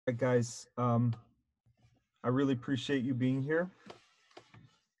Right, guys. I really appreciate you being here,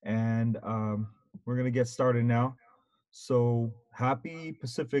 and we're gonna get started now. So, happy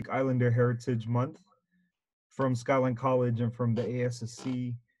Pacific Islander Heritage Month from Skyline College and from the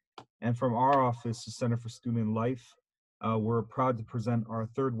ASSC and from our office, the Center for Student Life. We're proud to present our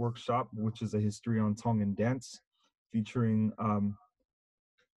third workshop, which is a history on Tongan dance, featuring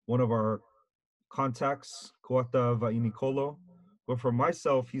one of our contacts, Kuata Vainikolo. But for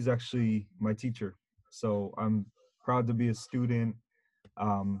myself, he's actually my teacher. So I'm proud to be a student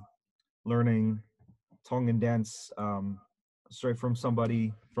um, learning Tongan dance straight from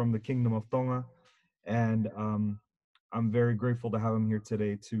somebody from the Kingdom of Tonga. And I'm very grateful to have him here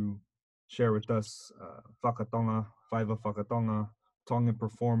today to share with us Whakatonga, Whaiva Whakatonga, Tongan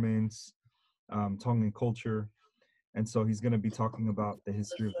performance, Tongan culture. And so he's going to be talking about the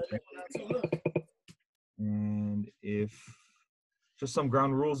history of and if just some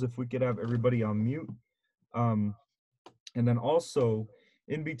ground rules, if we could have everybody on mute. Um, and then also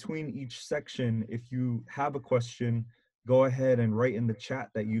in between each section, if you have a question, go ahead and write in the chat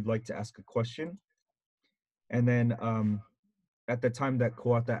that you'd like to ask a question. And then at the time that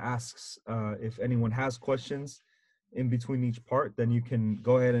Koata asks if anyone has questions in between each part, then you can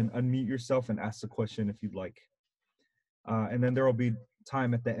go ahead and unmute yourself and ask the question if you'd like. And then there will be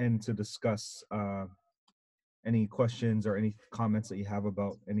time at the end to discuss any questions or any comments that you have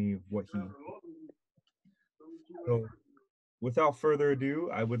about any of what he. So, without further ado,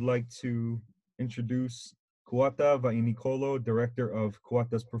 I would like to introduce Kuata Vainikolo, Director of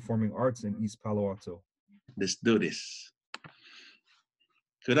Kuata's Performing Arts in East Palo Alto. Let's do this.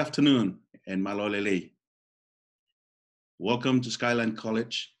 Good afternoon and malolele. Welcome to Skyline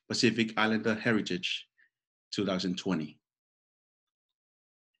College Pacific Islander Heritage 2020.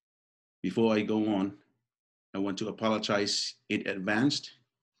 Before I go on, I want to apologize in advance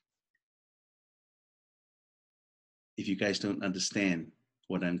if you guys don't understand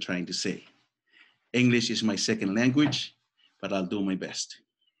what I'm trying to say. English is my second language, but I'll do my best.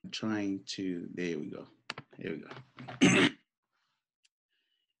 I'm trying to, there we go. Here we go.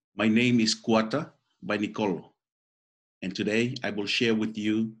 My name is Kuata Vainikolo, and today I will share with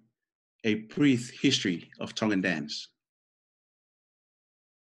you a brief history of Tongan dance.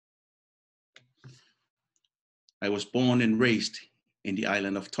 I was born and raised in the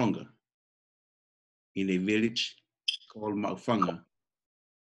island of Tonga, in a village called Mako,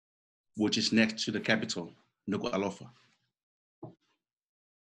 which is next to the capital, Nuku'alofa.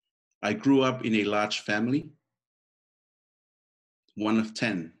 I grew up in a large family, one of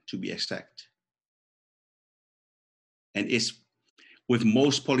 10 to be exact. And it's with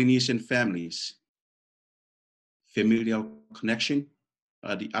most Polynesian families, familial connection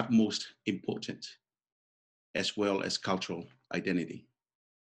are the utmost important, as well as cultural identity.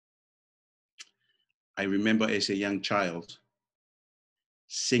 I remember as a young child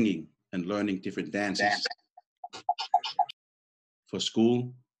singing and learning different dances for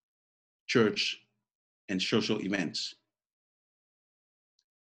school, church, and social events.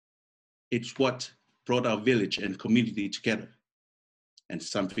 It's what brought our village and community together, and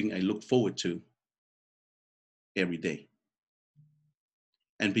something I look forward to every day.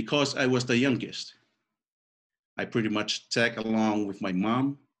 And because I was the youngest, I pretty much tag along with my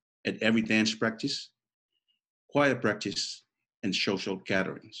mom at every dance practice, choir practice, and social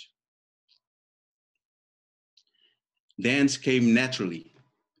gatherings. Dance came naturally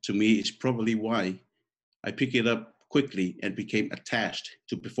to me is probably why I picked it up quickly and became attached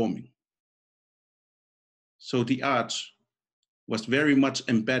to performing. So the arts was very much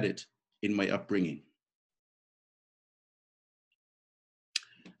embedded in my upbringing.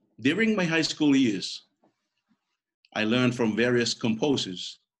 During my high school years, I learned from various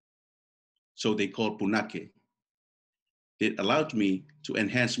composers, so they called punake. It allowed me to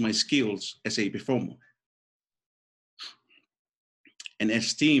enhance my skills as a performer. An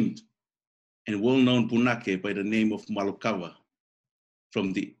esteemed and well-known punake by the name of Malukava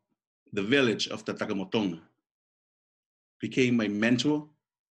from the village of the Takamotonga became my mentor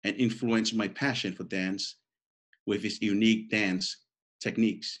and influenced my passion for dance with his unique dance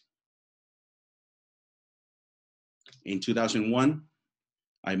techniques. In 2001,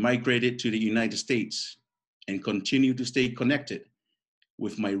 I migrated to the United States and continue to stay connected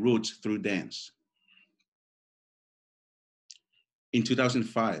with my roots through dance. In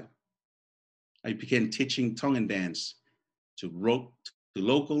 2005, I began teaching Tongan dance to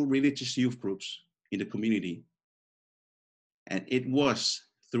local religious youth groups in the community. And it was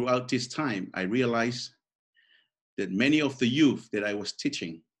throughout this time I realized that many of the youth that I was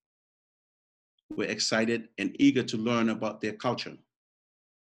teaching were excited and eager to learn about their culture.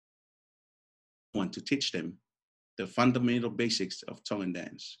 want to teach them the fundamental basics of Tongan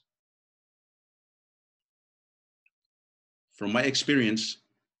dance. From my experience,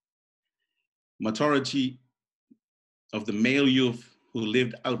 majority of the male youth who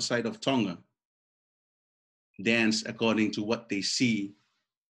lived outside of Tonga dance according to what they see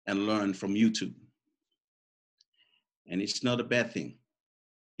and learn from YouTube. And it's not a bad thing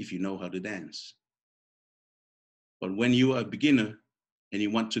if you know how to dance. But when you are a beginner and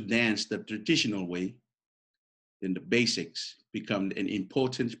you want to dance the traditional way, then the basics become an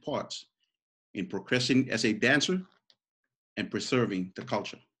important part in progressing as a dancer and preserving the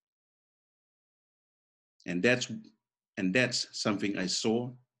culture. And that's something I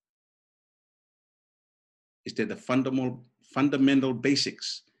saw, is that the fundamental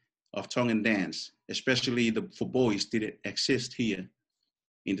basics of Tongan dance, especially for boys, didn't exist here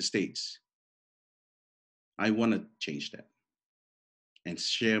in the States. I want to change that and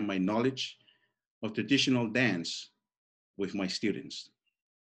share my knowledge of traditional dance with my students.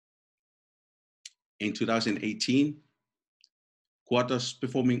 In 2018, Kuata's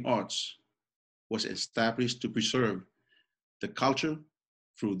Performing Arts was established to preserve the culture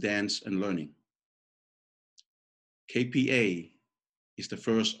through dance and learning. KPA is the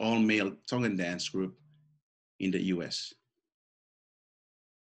first all-male Tongan dance group in the US.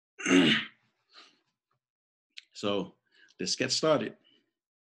 So let's get started.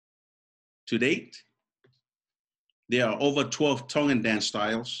 To date, there are over 12 Tongan dance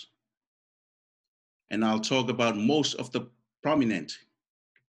styles, and I'll talk about most of the prominent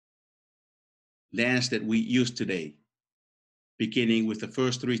dance that we use today, beginning with the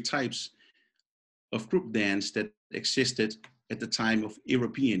first 3 types of group dance that existed at the time of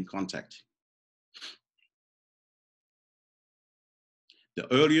European contact.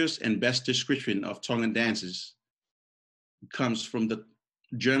 The earliest and best description of Tongan dances comes from the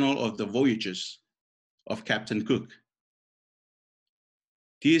Journal of the Voyages of Captain Cook.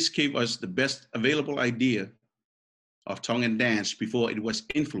 This gave us the best available idea of Tongan dance before it was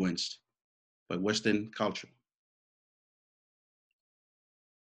influenced by Western culture.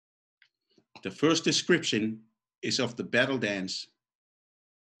 The first description is of the battle dance,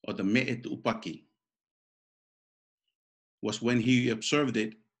 or the Me'e Tu'upaki, was when he observed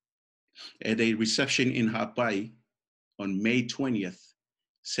it at a reception in Hawaii on May 20th,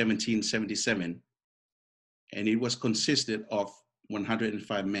 1777, and it was consisted of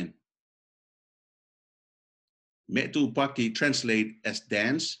 105 men. Me'e Tu'upaki translate as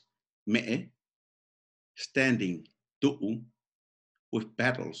dance, me'e, standing, tu'u, with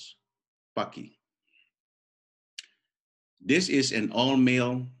battles, paki. This is an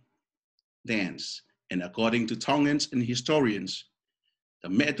all-male dance, and according to Tongans and historians, the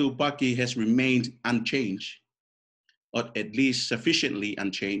Me'e Tu'upaki has remained unchanged, or at least sufficiently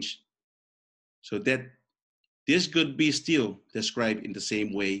unchanged, so that this could be still described in the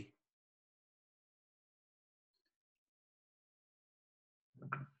same way.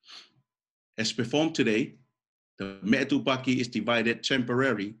 As performed today, the Me'e Tu'upaki is divided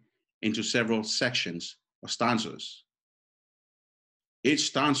temporarily into several sections or stanzas. Each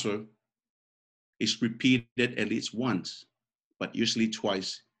stanza is repeated at least once, but usually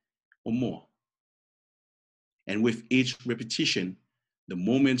twice or more. And with each repetition, the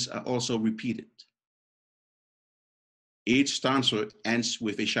movements are also repeated. Each stanza ends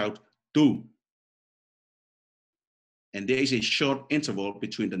with a shout, tu, and there is a short interval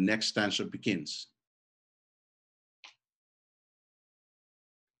between the next stanza begins.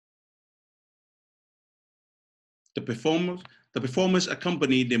 The performers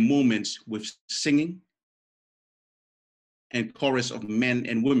accompany the movements with singing and chorus of men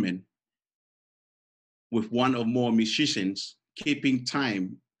and women, with one or more musicians keeping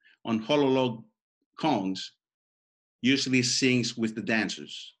time on hollow log kongs, usually sings with the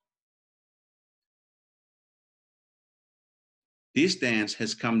dancers. This dance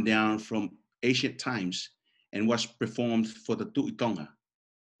has come down from ancient times and was performed for the Tui Tonga,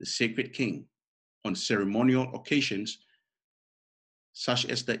 the sacred king, on ceremonial occasions such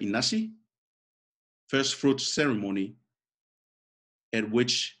as the inasi, first fruit ceremony, at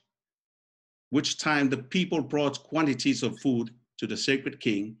which time the people brought quantities of food to the sacred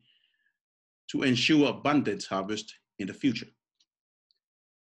king to ensure abundant harvest in the future.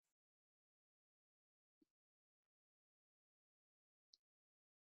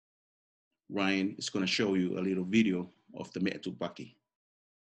 Ryan is going to show you a little video of the Me'e Tu'upaki.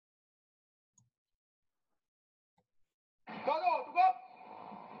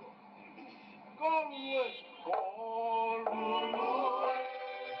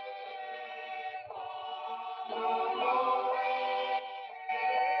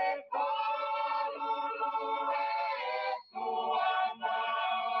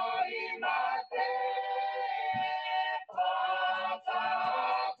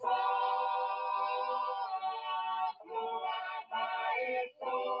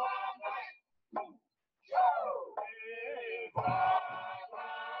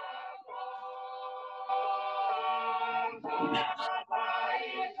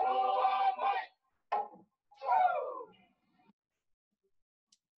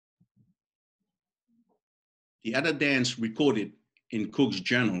 The other dance recorded in Cook's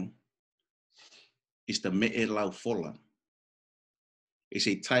journal is the Me'e Lau Fola. It's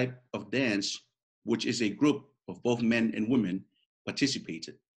a type of dance which is a group of both men and women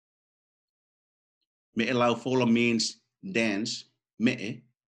participated. Me'e Lau Fola means dance, me'e,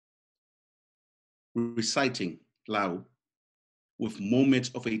 reciting lau, with moments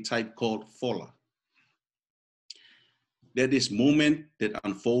of a type called fola. That is moment that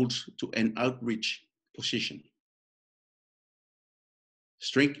unfolds to an outreach position.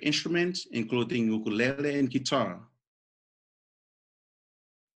 String instruments, including ukulele and guitar,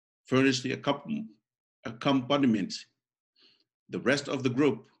 furnish the accompaniment. The rest of the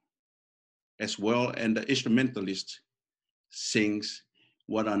group, as well as the instrumentalist, sings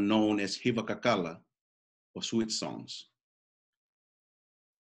what are known as hivakakala, or sweet songs.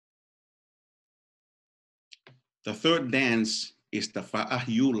 The third dance is the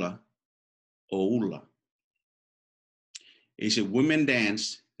fa'ahiula, or ula. It's a women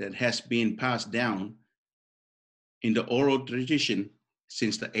dance that has been passed down in the oral tradition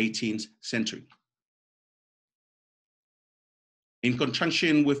since the 18th century. In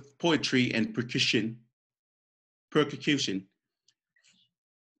conjunction with poetry and percussion,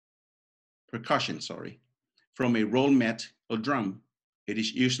 from a roll mat or drum, it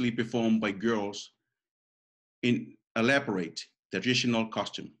is usually performed by girls in elaborate traditional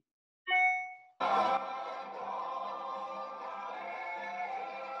costume.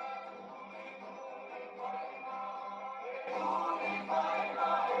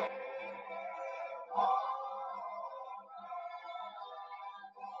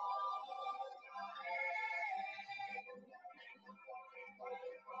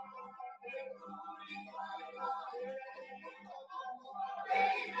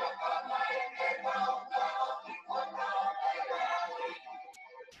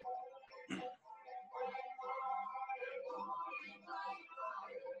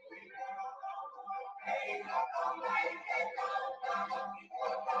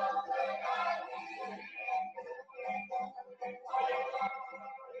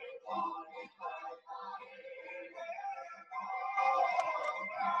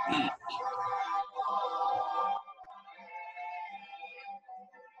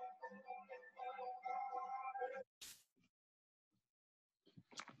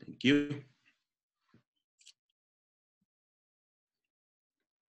 Thank you.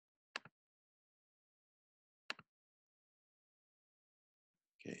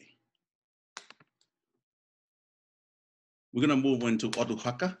 Okay. We're gonna move into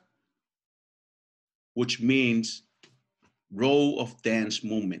Otuhaka, which means row of dance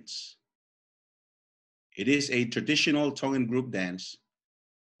movements. It is a traditional Tongan group dance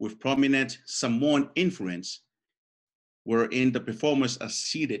with prominent Samoan influence, wherein the performers are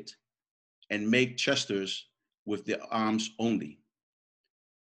seated and make gestures with their arms only,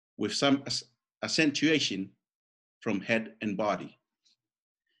 with some accentuation from head and body.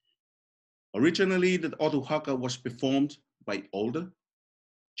 Originally, the Otuhaka was performed by older,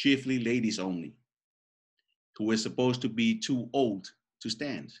 chiefly ladies only, who were supposed to be too old to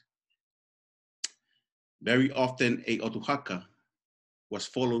stand. Very often, a Otuhaka was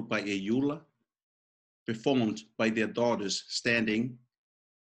followed by a Yula, performed by their daughters standing,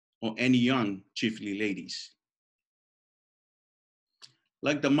 or any young, chiefly ladies.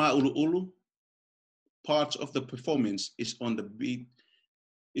 Like the Ma'ulu'ulu, parts of the performance is on the beat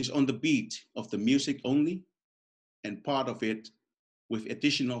of the music only, and part of it with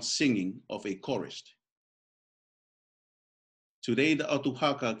additional singing of a chorus. Today, the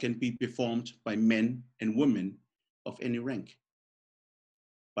Otuhaka can be performed by men and women of any rank.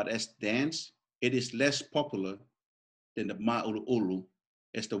 But as dance, it is less popular than the Ma'ulu'ulu,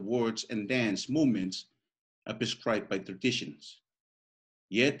 as the words and dance movements are prescribed by traditions.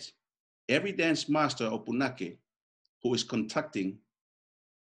 Yet, every dance master of Punake who is conducting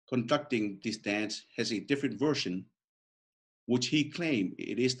this dance has a different version, which he claimed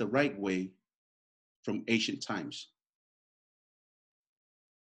it is the right way from ancient times.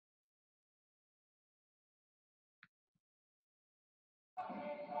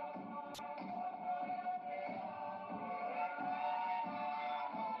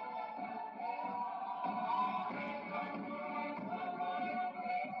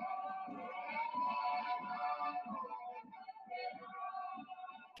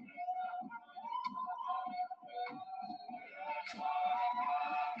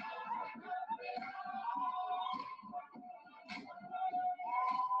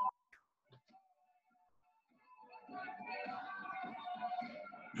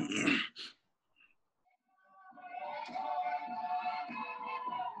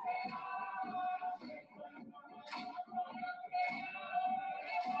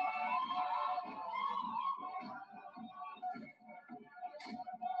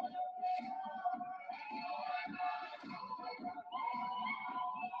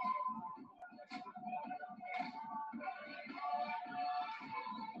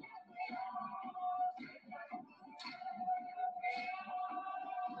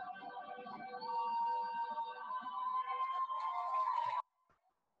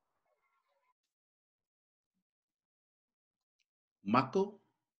 Mako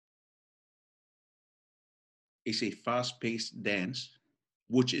is a fast-paced dance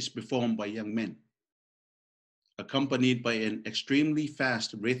which is performed by young men, accompanied by an extremely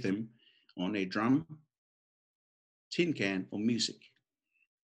fast rhythm on a drum, tin can, or music.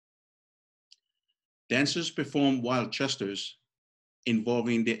 Dancers perform wild gestures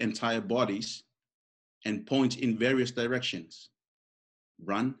involving their entire bodies and point in various directions: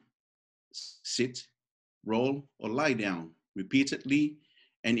 run, sit, roll, or lie down repeatedly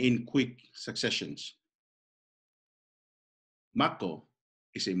and in quick successions. Mako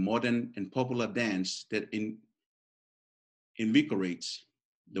is a modern and popular dance that invigorates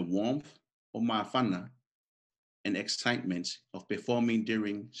the warmth of maafana and excitement of performing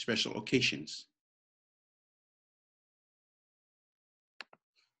during special occasions.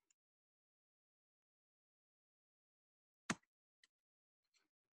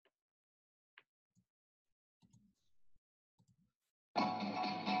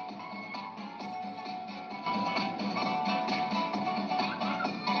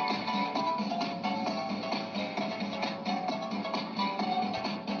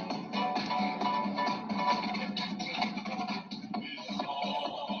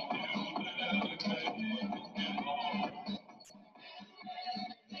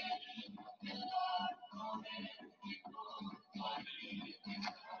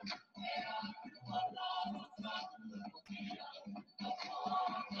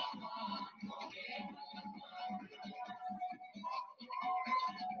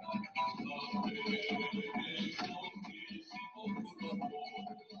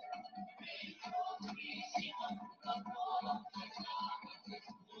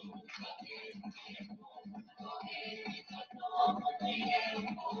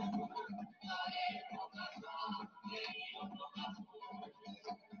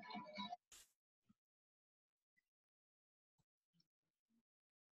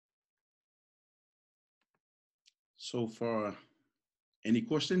 So far, any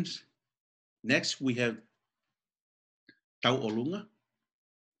questions? Next, we have Tau'olunga.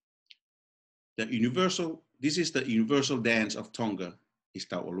 This is the universal dance of Tonga, is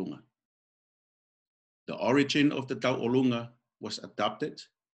Tau'olunga. The origin of the Tau'olunga was adopted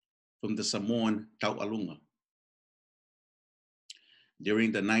from the Samoan Tau'alunga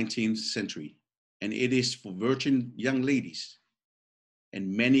during the 19th century, and it is for virgin young ladies,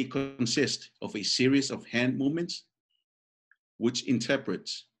 and many consist of a series of hand movements which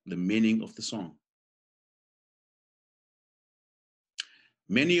interprets the meaning of the song.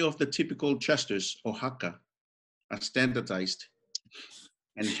 Many of the typical gestures or haka are standardized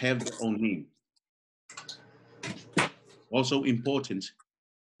and have their own name. Also important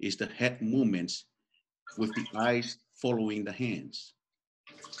is the head movements with the eyes following the hands.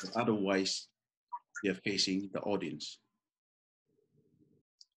 Otherwise, they're facing the audience.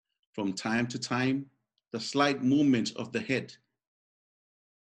 From time to time, the slight movement of the head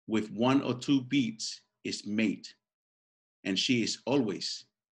with one or two beats is made, and she is always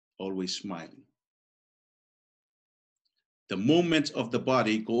smiling. The movement of the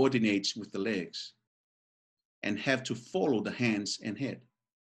body coordinates with the legs and have to follow the hands and head.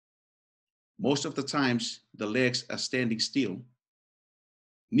 Most of the times, the legs are standing still.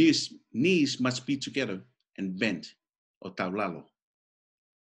 Knees must be together and bent, or taulalo.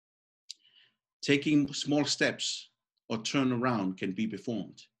 Taking small steps or turn around can be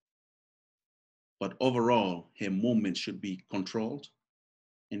performed. But overall, her movement should be controlled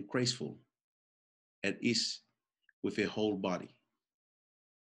and graceful, at ease with her whole body.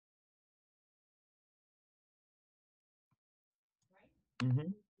 Mm-hmm.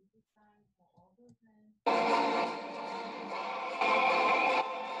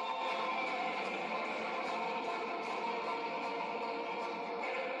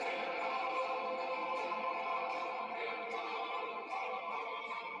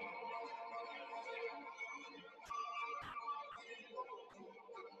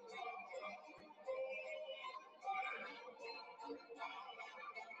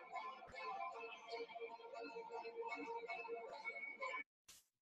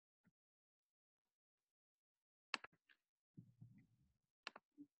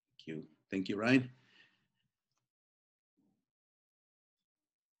 Thank you, Ryan.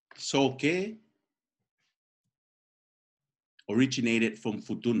 Soke originated from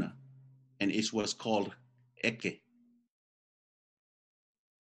Futuna, and it was called eke.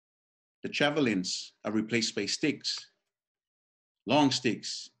 The javelins are replaced by sticks, long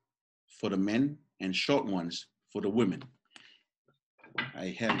sticks for the men and short ones for the women. I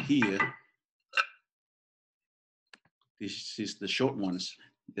have here, this is the short ones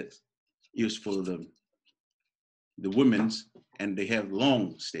that's used for the the women's, and they have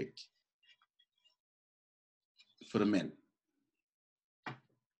long stick for the men.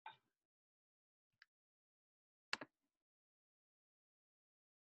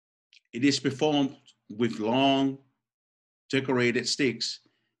 It is performed with long decorated sticks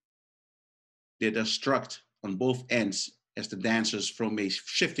that are struck on both ends as the dancers from a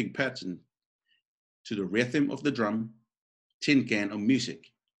shifting pattern to the rhythm of the drum, tin can, or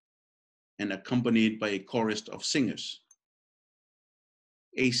music, and accompanied by a chorus of singers.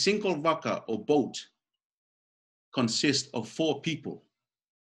 A single waka or boat consists of 4 people,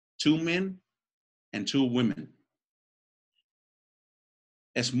 2 men and 2 women.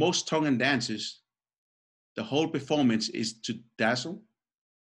 As most Tongan dances, the whole performance is to dazzle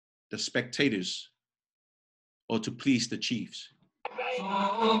the spectators or to please the chiefs.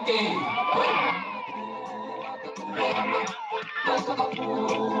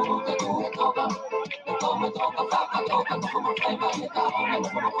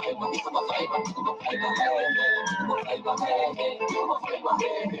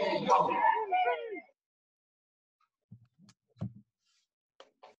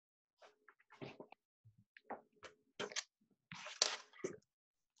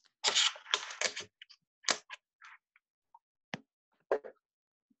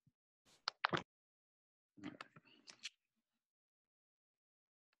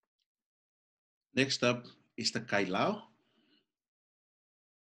 Next up is the Kailao.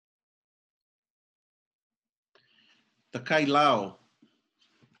 The Kailao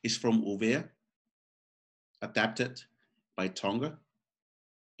is from Uvea, adapted by Tonga,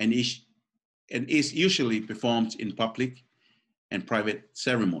 and is usually performed in public and private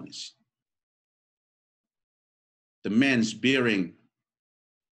ceremonies. The men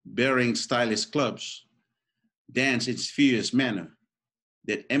bearing stylish clubs dance in fierce manner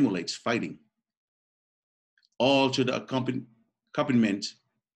that emulates fighting, all to the accompaniment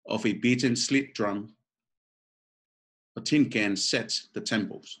of a beaten slit drum. A tin can sets the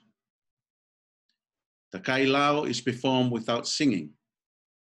tempos. The Kailao is performed without singing.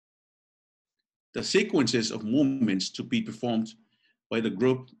 The sequences of movements to be performed by the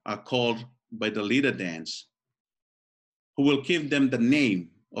group are called by the leader dance, who will give them the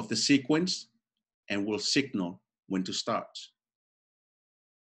name of the sequence and will signal when to start.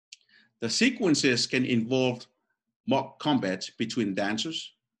 The sequences can involve mock combat between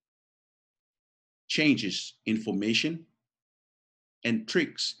dancers, changes in formation, and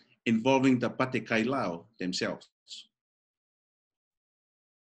tricks involving the Pate Kailao themselves.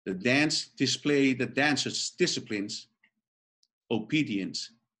 The dance display the dancers' disciplines,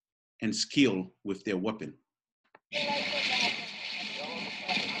 obedience, and skill with their weapon.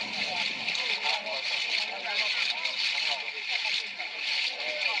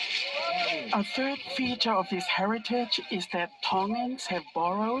 A third feature of this heritage is that Tongans have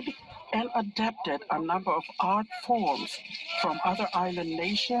borrowed and adapted a number of art forms from other island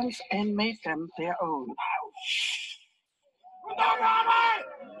nations and made them their own.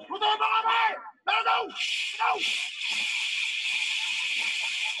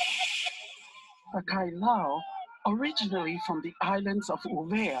 The Kailao, originally from the islands of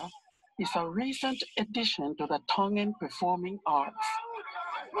Uvea, is a recent addition to the Tongan performing arts.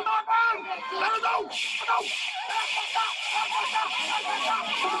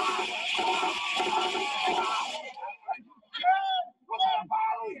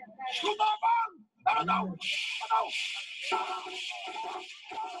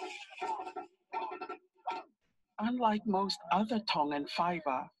 Unlike most other Tongan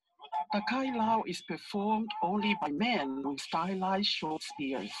fiber, the Kailao is performed only by men with stylized short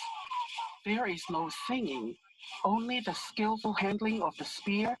spears. There is no singing, only the skillful handling of the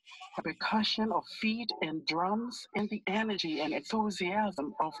spear, the percussion of feet and drums, and the energy and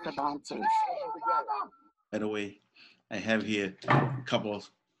enthusiasm of the dancers. By the way, I have here a couple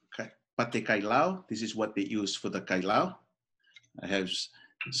of Pate Kailao. This is what they use for the Kailao. I have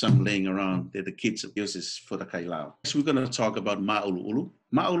some laying around that the kids uses for the Kailao. Next, we're going to talk about Ma'ulu'ulu.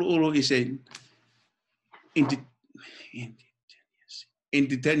 Ma'ulu'ulu is an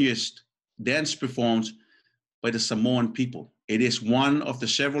indigenous dance performed by the Samoan people. It is one of the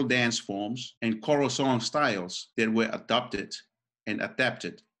several dance forms and choral song styles that were adopted and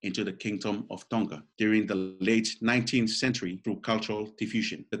adapted into the Kingdom of Tonga during the late 19th century through cultural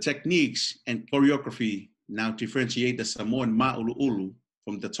diffusion. The techniques and choreography now differentiate the Samoan Ma'ulu'ulu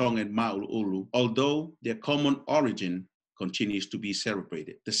from the Tongan Ma'ulu'ulu, although their common origin continues to be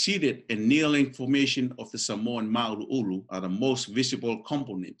celebrated. The seated and kneeling formation of the Samoan Ma'ulu'ulu are the most visible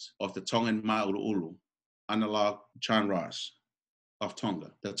components of the Tongan Ma'ulu'ulu analog genres. of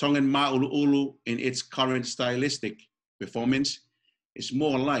Tonga. The Tongan Ma'ulu'ulu in its current stylistic performance is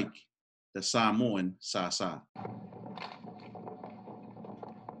more like the Samoan Sa-Sa.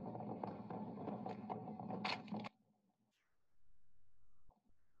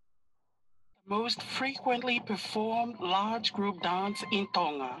 The most frequently performed large group dance in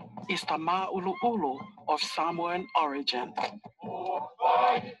Tonga is the Ma'ulu'ulu of Samoan origin.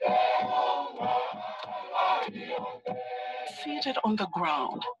 Seated on the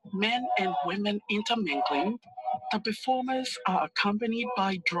ground, men and women intermingling, the performers are accompanied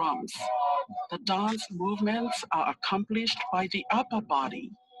by drums. The dance movements are accomplished by the upper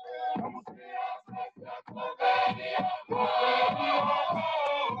body.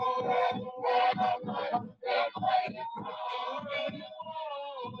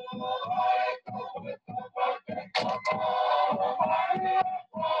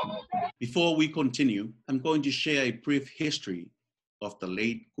 Before we continue, I'm going to share a brief history of the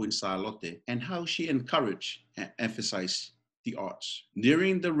late Queen Salote and how she encouraged and emphasized the arts.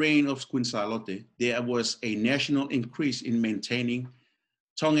 During the reign of Queen Salote, there was a national increase in maintaining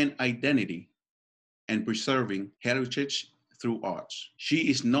Tongan identity and preserving heritage through arts. She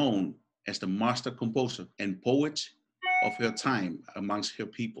is known as the master composer and poet of her time amongst her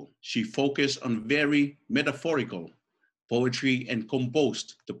people. She focused on very metaphorical poetry and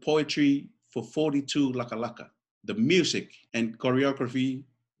composed the poetry for 42 Lakalaka. The music and choreography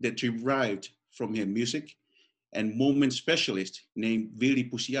that derived from her music and movement specialist named Vili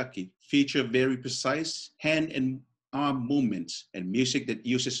Pusiaki feature very precise hand and arm movements and music that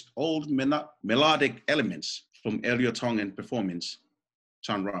uses old melodic elements from earlier Tongan performance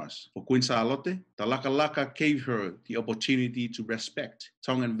genres. For Queen Salote, the Lakalaka gave her the opportunity to respect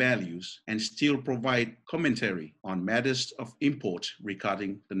Tongan values and still provide commentary on matters of import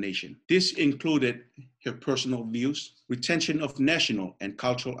regarding the nation. This included her personal views, retention of national and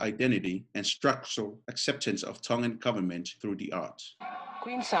cultural identity, and structural acceptance of Tongan government through the arts.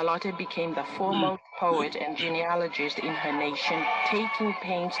 Queen Salote became the foremost poet and genealogist in her nation, taking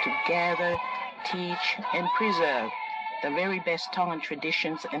pains to gather, teach, and preserve the very best Tongan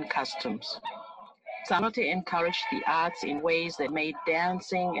traditions and customs. Salote encouraged the arts in ways that made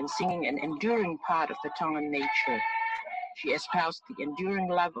dancing and singing an enduring part of the Tongan nature. She espoused the enduring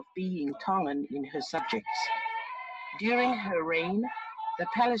love of being Tongan in her subjects. During her reign, the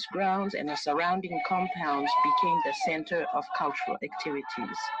palace grounds and the surrounding compounds became the center of cultural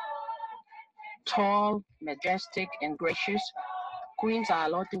activities. Tall, majestic, and gracious, Queen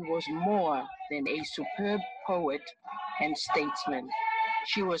Salote was more than a superb poet and statesman.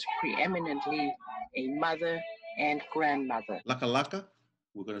 She was preeminently a mother and grandmother. Lakalaka,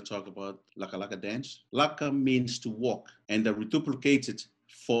 we're going to talk about Lakalaka dance. Laka means to walk, and the reduplicated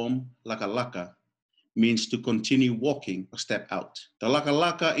form Lakalaka means to continue walking or step out. The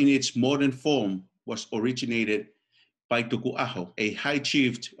Lakalaka in its modern form was originated by Tuku'aho, a high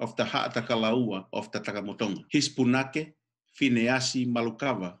chief of the Ha'atakalaua of the Takamotonga. His punake, Phineasi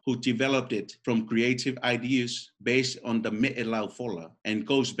Malukava, who developed it from creative ideas based on the Me'elau Fola and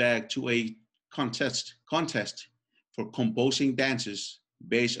goes back to a contest for composing dances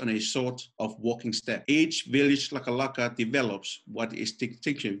based on a sort of walking step. Each village Lakalaka develops what is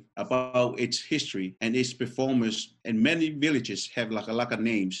distinctive about its history and its performers, and many villages have Lakalaka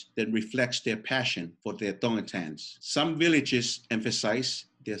names that reflects their passion for their Tongans. Some villages emphasize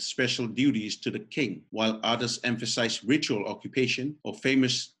their special duties to the king, while others emphasize ritual occupation or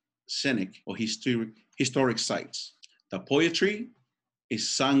famous scenic or historic sites. The poetry is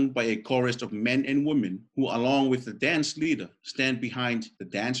sung by a chorus of men and women who, along with the dance leader, stand behind the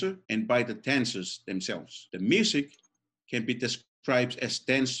dancer and by the dancers themselves. The music can be described as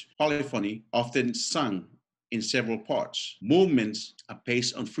dance polyphony, often sung in several parts. Movements are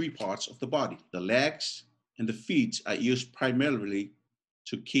based on 3 parts of the body. The legs and the feet are used primarily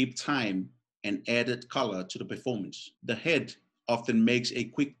to keep time and added color to the performance. The head often makes a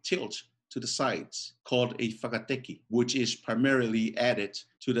quick tilt to the sides, called a whakateki, which is primarily added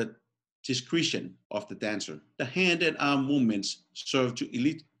to the discretion of the dancer. The hand and arm movements serve to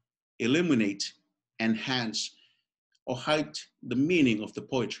illuminate, enhance, or hide the meaning of the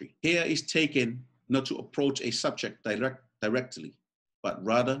poetry. Care is taken not to approach a subject directly, but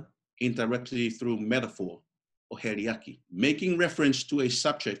rather indirectly through metaphor or heriaki, making reference to a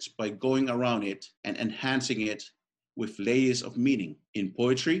subject by going around it and enhancing it with layers of meaning. In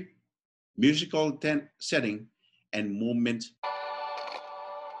poetry, musical setting, and movement.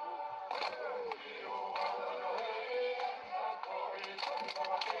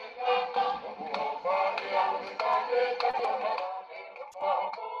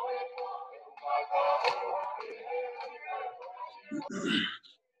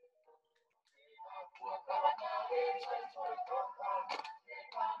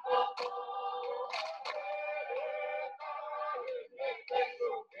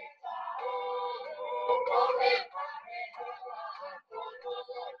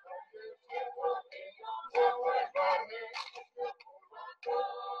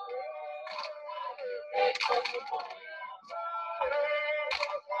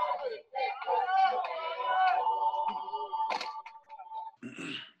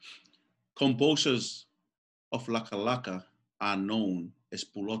 Composers of Lakalaka are known as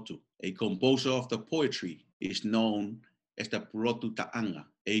Pulotu. A composer of the poetry is known as the Pulotu Ta'anga.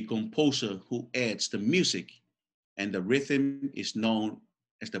 A composer who adds the music and the rhythm is known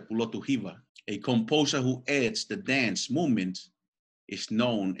as the Pulotu Hiva. A composer who adds the dance movement is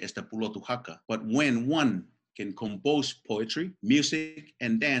known as the Pulotu Haka. But when one can compose poetry, music,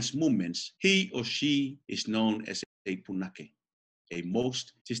 and dance movements, he or she is known as a Punake, a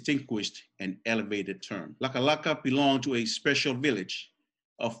most distinguished and elevated term. Lakalaka belonged to a special village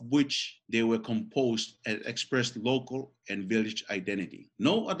of which they were composed and expressed local and village identity.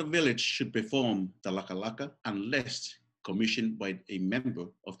 No other village should perform the Lakalaka unless commissioned by a member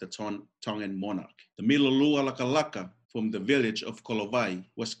of the Tongan monarch. The Milolua Lakalaka from the village of Kolovai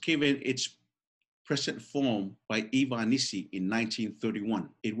was given its present form by Ivanisi in 1931.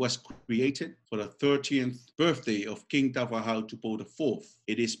 It was created for the 30th birthday of King Tawahautupo IV.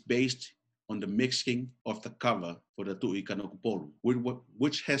 It is based on the mixing of the cover for the Tui Tonga Dynasty,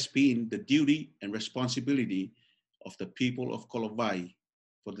 which has been the duty and responsibility of the people of Kolovai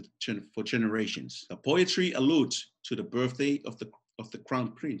for generations. The poetry alludes to the birthday of the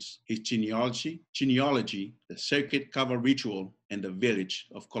Crown Prince, his genealogy, the sacred cover ritual, and the village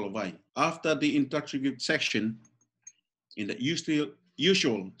of Kolovai. After the introductory section, in the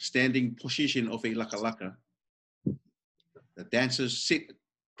usual standing position of a Lakalaka, the dancers sit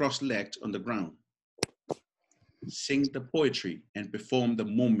cross-legged on the ground, sing the poetry, and perform the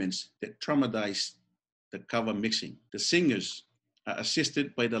movements that traumatize the cover mixing. The singers are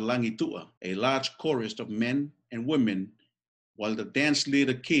assisted by the Langitua, a large chorus of men and women, while the dance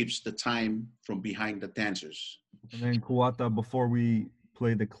leader keeps the time from behind the dancers. And then Kuata, before we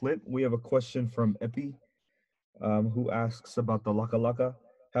play the clip, we have a question from Epi, who asks about the Lakalaka.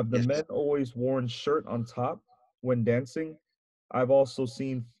 Have the men always worn shirt on top when dancing? I've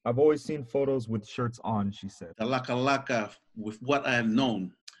always seen photos with shirts on, she said. The Lakalaka, with what I have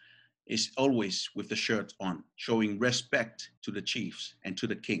known, is always with the shirt on, showing respect to the chiefs and to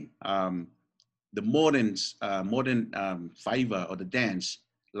the king. The modern fiver or the dance,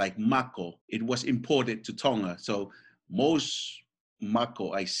 like Mako, it was imported to Tonga. So most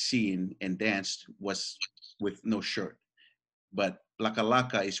Mako I seen and danced was with no shirt. But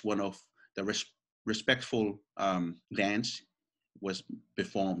Lakalaka is one of the respectful dance was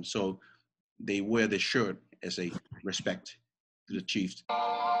performed. So they wear the shirt as a respect to the chiefs.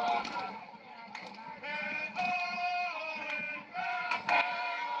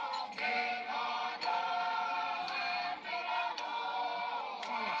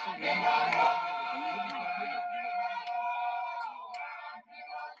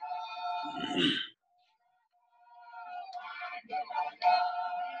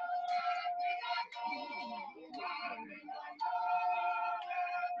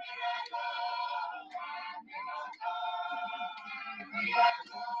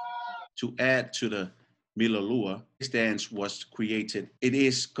 To add to the Milolua, this dance was created.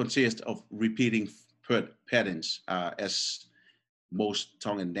 It consists of repeating patterns as most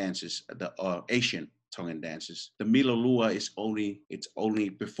Tongan dances, the Asian Tongan dances. The Milolua is only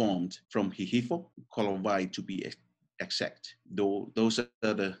performed from Hihifo, Kolovai to be exact. Though those are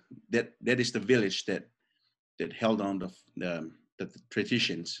that is the village that held on the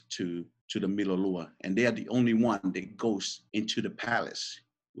traditions to the Milolua, and they are the only one that goes into the palace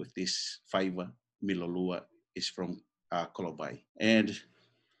with this fiver. Milolua is from Kolovai. And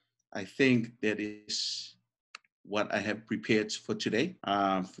I think that is what I have prepared for today.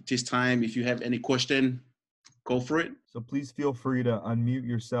 For this time, if you have any question, go for it. So please feel free to unmute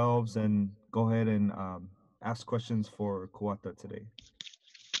yourselves and go ahead and ask questions for Kuata today.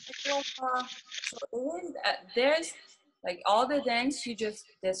 So there's like all the dance you just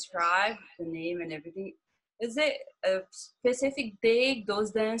described, the name and everything. Is it a specific day those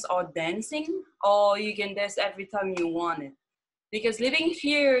dance are dancing, or you can dance every time you want it? Because living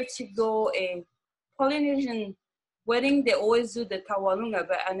here to go a Polynesian wedding, they always do the tawalunga,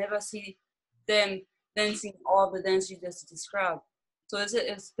 but I never see them dancing all the dance you just described. So is it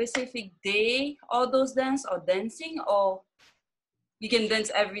a specific day all those dance are dancing, or you can dance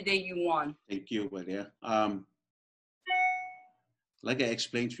every day you want? Thank you, Maria. like I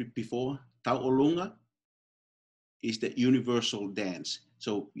explained before, Taolunga is the universal dance.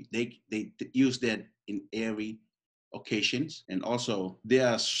 So they use that in every occasions. And also there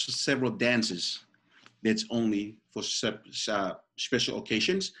are several dances that's only for special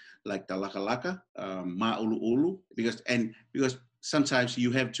occasions, like the Lakalaka, Ma'ulu, because sometimes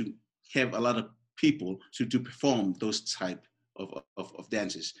you have to have a lot of people to perform those type of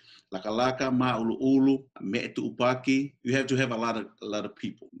dances. Lakalaka, Ma'ulu, Me'etu Upaki, you have to have a lot of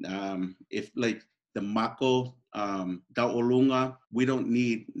people. If like the Mako, Daolunga, we don't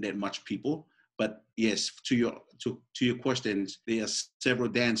need that much people. But yes, to your questions, there are several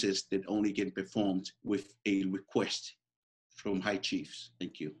dances that only get performed with a request from high chiefs.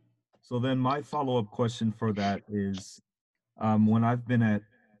 Thank you. So then my follow-up question for that is, when I've been at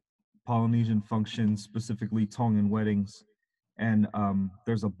Polynesian functions, specifically Tongan weddings, and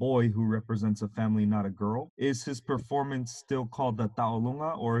there's a boy who represents a family, not a girl, is his performance still called the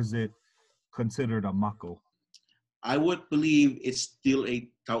Taolunga, or is it considered a Mako? I would believe it's still a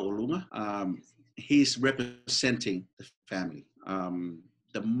Taolunga. He's representing the family.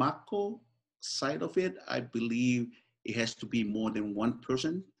 The Mako side of it, I believe it has to be more than one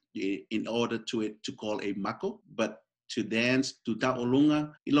person in order to call a Mako. But to dance to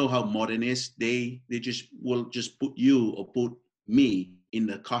Taolunga, you know how modern is. They will just put you or put me in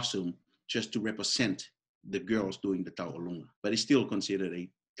the costume just to represent the girls doing the Taolunga. But it's still considered a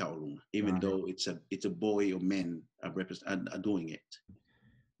Taolunga, even though it's a boy or men are doing it.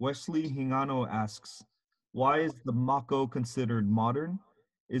 Wesley Hingano asks, why is the Mako considered modern?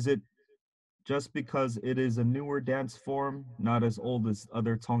 Is it just because it is a newer dance form, not as old as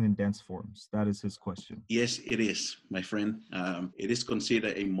other Tongan dance forms? That is his question. Yes, it is, my friend. It is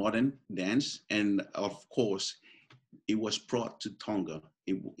considered a modern dance. And of course, it was brought to Tonga.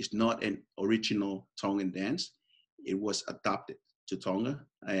 It's not an original Tongan dance. It was adopted to Tonga.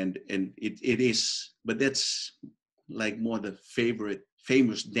 And it is, but that's like more the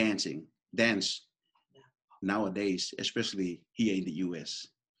famous dance nowadays, especially here in the US,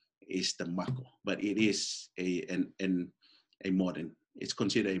 is the Mako. But it is a modern. It's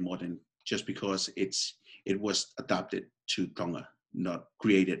considered a modern just because it was adopted to Tonga, not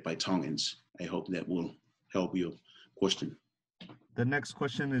created by Tongans. I hope that will help your question. The next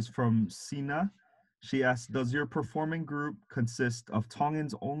question is from Sina. She asks, does your performing group consist of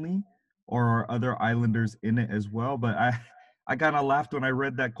Tongans only, or are other islanders in it as well? But I kind of laughed when I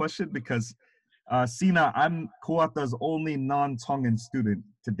read that question because Sina, I'm Kuata's only non-Tongan student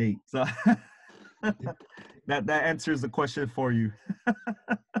to date. So that answers the question for you.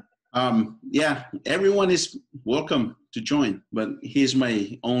 Yeah, everyone is welcome to join, but here's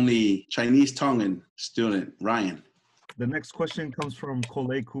my only Chinese Tongan student, Ryan. The next question comes from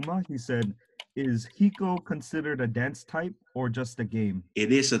Kole Kuma. He said, is Hiko considered a dance type or just a game?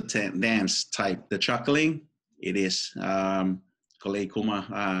 It is a dance type. The chuckling, it is. Kole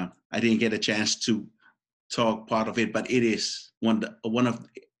Kuma, I didn't get a chance to talk part of it, but it is one of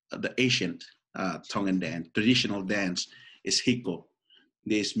the ancient Tongan dance, traditional dance is Hiko.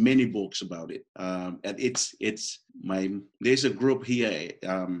 There's many books about it. And there's a group here,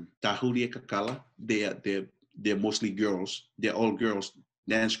 Tahulia Kakala. They're mostly girls. They're all girls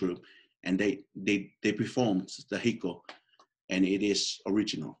dance group, and they perform the Hiko, and it is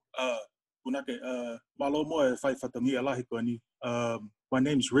original. My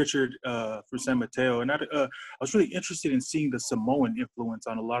name's Richard from San Mateo, and I was really interested in seeing the Samoan influence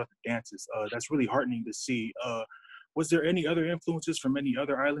on a lot of the dances. That's really heartening to see. Was there any other influences from any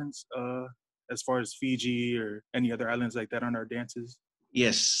other islands, as far as Fiji or any other islands like that on our dances?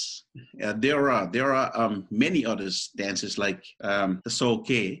 Yes, there are many other dances like the soke,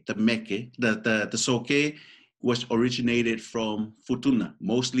 the meke. The soke was originated from Futuna,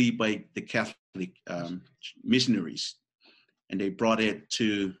 mostly by the Catholic missionaries. And they brought it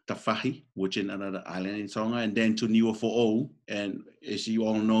to Tafahi, which is another island in Tonga, and then to Niuafo'ou. And as you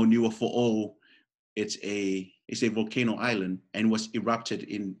all know, Niuafo'ou, it's a volcano island and was erupted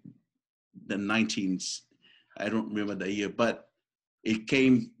in the 19th. I don't remember the year, but it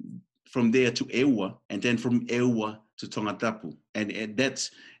came from there to Ewa, and then from Ewa to Tongatapu, and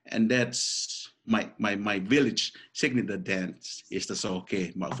that's my village signature dance is the soke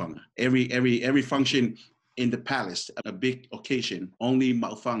Maufanga. Every function in the palace, a big occasion, only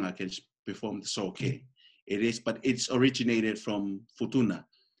Maufanga can perform the soke. But it's originated from Futuna.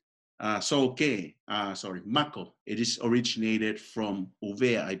 Mako, it is originated from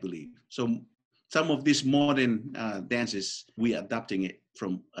Uvea, I believe. So some of these modern dances, we are adapting it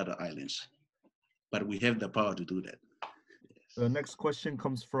from other islands, but we have the power to do that. The next question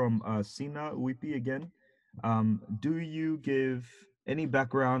comes from Sina Uipi again. Do you give Any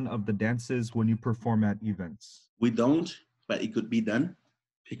background of the dances when you perform at events? We don't, but it could be done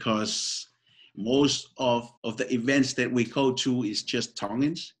because most of the events that we go to is just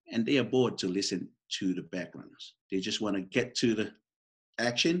Tongans, and they are bored to listen to the backgrounds. They just want to get to the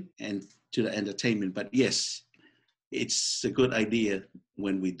action and to the entertainment. But yes, it's a good idea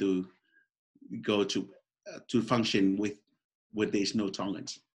when we do go to function with where there's no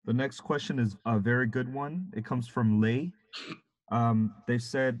Tongans. The next question is a very good one. It comes from Lei. They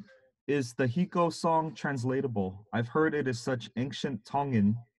said, is the Hiko song translatable? I've heard it is such ancient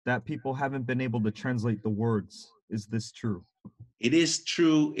Tongan that people haven't been able to translate the words. Is this true? It is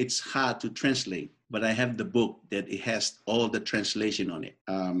true, it's hard to translate, but I have the book that it has all the translation on it.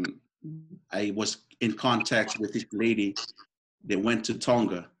 I was in contact with this lady that went to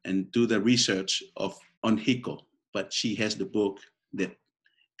Tonga and do the research on Hiko, but she has the book that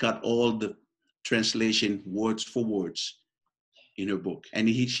got all the translation words for words in her book. And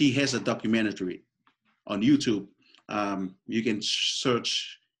she has a documentary on YouTube. You can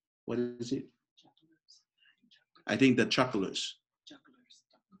search, what is it? I think the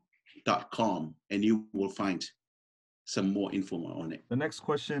chucklers.com, and you will find some more info on it. The next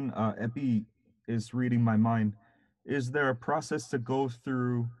question, Epi is reading my mind. Is there a process to go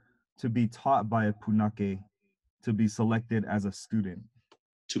through to be taught by a punake to be selected as a student?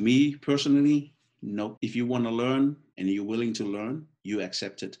 To me personally, no. If you want to learn and you're willing to learn, you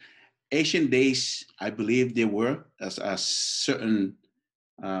accept it. Ancient days, I believe there were a certain,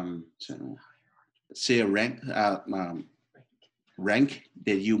 say a rank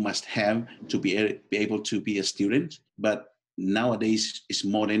that you must have to be able to be a student. But nowadays it's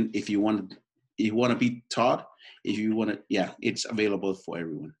modern. If you want to be taught, if you want to, yeah, it's available for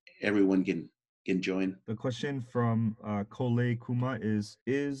everyone. Everyone can join. The question from Kole Kuma is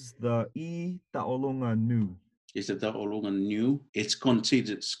the I Taolonga new? Is the Taolonga new? It's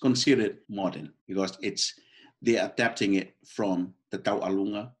considered modern because they're adapting it from the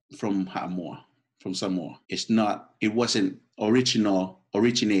Taolonga from Samoa. It wasn't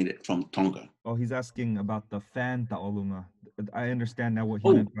originated from Tonga. Oh, he's asking about the fan Taolonga. I understand now what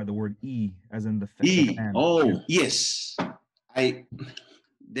he meant by the word E, as in the fan. Oh, yes.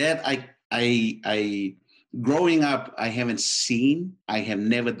 Growing up, I have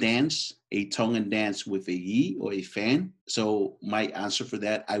never danced a Tongan dance with a yi or a fan. So my answer for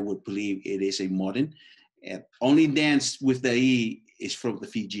that, I would believe it is a modern. And only dance with the yi is from the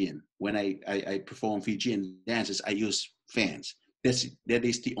Fijian. When I perform Fijian dances, I use fans. That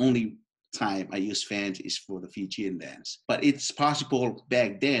is the only time I use fans is for the Fijian dance. But it's possible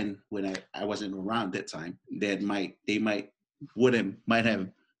back then when I wasn't around that time that they might have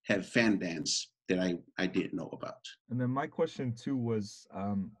fan dance that I didn't know about. And then my question too was,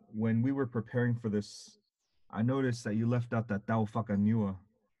 when we were preparing for this, I noticed that you left out that Tau Whakaniua,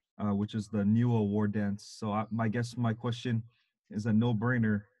 which is the Niua war dance. So my question is a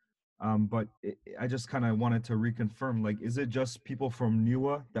no-brainer. But I just kind of wanted to reconfirm, like, is it just people from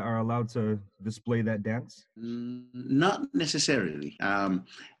Niua that are allowed to display that dance? Not necessarily.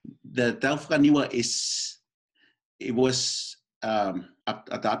 The Tau Whakaniua was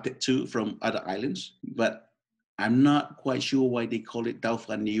adopted too from other islands, but I'm not quite sure why they call it Tau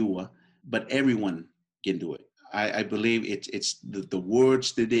Whakaniua, but everyone can do it. I believe it's the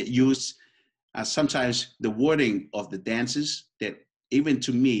words that they use. Sometimes the wording of the dances that even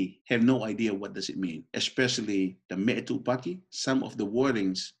to me have no idea what does it mean, especially the me'etupaki. Some of the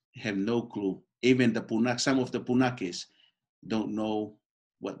wordings have no clue. Even some of the punakes don't know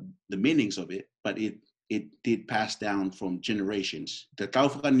what the meanings of it, but it did pass down from generations. The Tau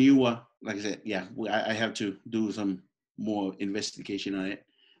Whakaniua, like I said, yeah, I have to do some more investigation on it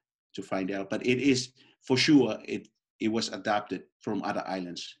to find out. But it is, for sure, it was adopted from other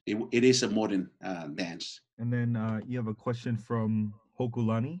islands. It is a modern dance. And then you have a question from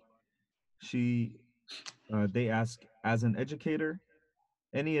Hokulani. They ask, as an educator,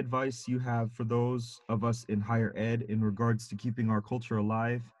 any advice you have for those of us in higher ed in regards to keeping our culture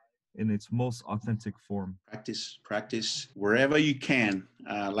alive in its most authentic form? Practice wherever you can.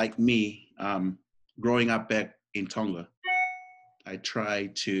 Like me, growing up back in Tonga, I try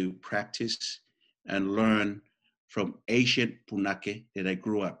to practice and learn from ancient punake that I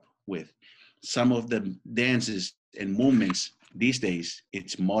grew up with. Some of the dances and movements these days,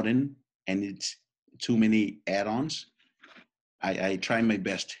 it's modern and it's too many add-ons. I try my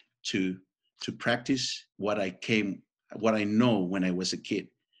best to practice what I know when I was a kid,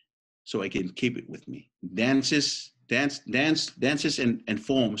 so I can keep it with me. Dances and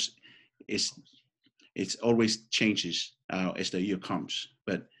forms it's always changes as the year comes.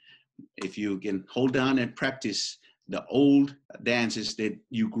 But if you can hold on and practice the old dances that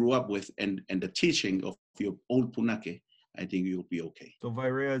you grew up with and the teaching of your old punake, I think you'll be okay. So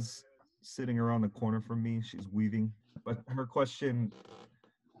Vairea's sitting around the corner from me. She's weaving. But her question,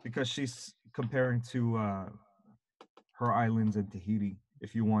 because she's comparing to her islands in Tahiti,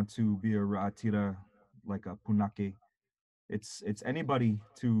 if you want to be a ra'atira, like a punake, it's anybody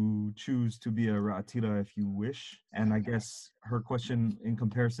to choose to be a ra'atira if you wish. And I guess her question in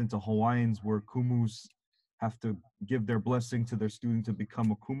comparison to Hawaiians, where kumus have to give their blessing to their student to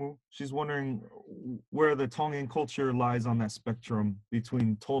become a kumu, she's wondering where the Tongan culture lies on that spectrum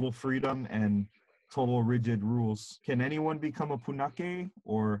between total freedom and total rigid rules. Can anyone become a punake,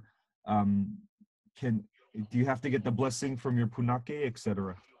 or do you have to get the blessing from your punake,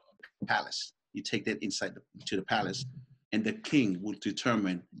 etc.? Palace. You take that inside to the palace, and the king will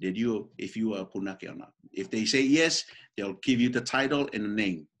determine that if you are a punake or not. If they say yes, they'll give you the title and the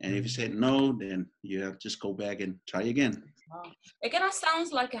name. And if you say no, then you have to just go back and try again. Wow. It kind of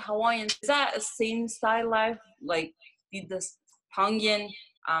sounds like a Hawaiian. Is that a same style life? Like, did the Tongan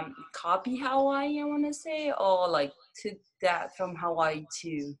copy Hawaii, I want to say, or like took that from Hawaii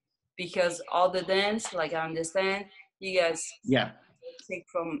too? Because all the dance, like I understand, you guys take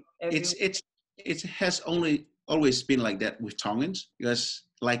from every. It has always been like that with Tongans, because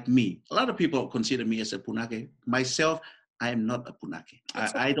like me, a lot of people consider me as a punake. Myself, I am not a punake.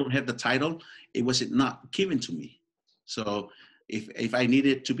 I don't have the title. It was not given to me. So if I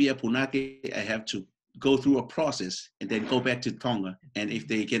needed to be a punake, I have to go through a process and then go back to Tonga. And if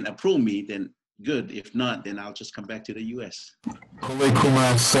they can approve me, then good. If not, then I'll just come back to the U.S. Kole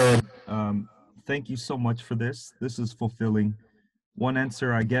Kuma said, thank you so much for this. This is fulfilling. One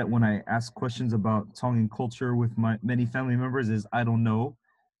answer I get when I ask questions about Tongan culture with my many family members is I don't know,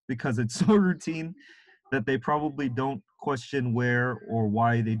 because it's so routine that they probably don't question where or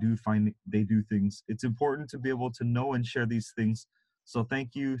why they do things. It's important to be able to know and share these things. So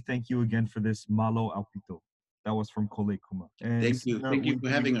thank you again for this. Malo Alpito. That was from Kole Kuma. And thank you for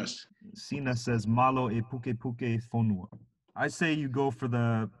having us. Sina says Malo e puke puke fonua. I say you go for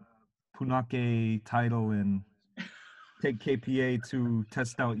the punake title and take KPA to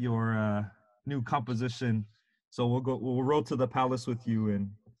test out your new composition. So we'll roll to the palace with you, and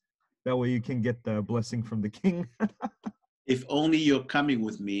that way you can get the blessing from the king. If only you're coming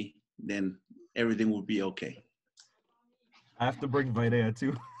with me, then everything will be okay. I have to bring Vairea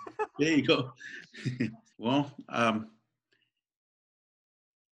too. There you go. Well,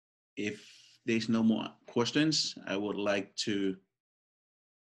 if there's no more questions, I would like to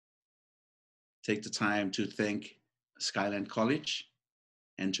take the time to thank Skyline College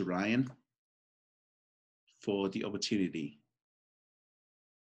and to Ryan for the opportunity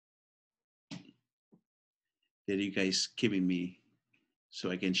that you guys giving me so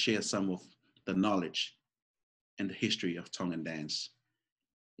I can share some of the knowledge and the history of Tongan dance.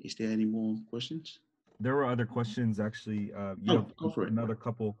 Is there any more questions? There were other questions actually. Go for it. Another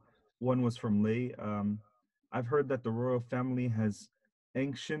couple. One was from Lei. I've heard that the royal family has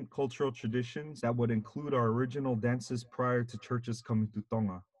ancient cultural traditions that would include our original dances prior to churches coming to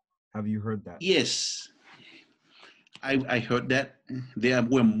Tonga. Have you heard that? Yes, I heard that. There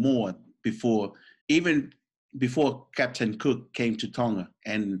were more before, even before Captain Cook came to Tonga.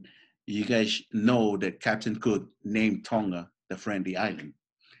 And you guys know that Captain Cook named Tonga the Friendly Island.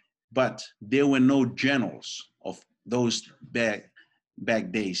 But there were no generals of those back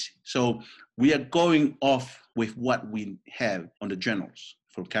days. So we are going off with what we have on the journals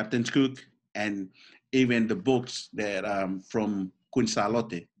from Captain Cook, and even the books that from Queen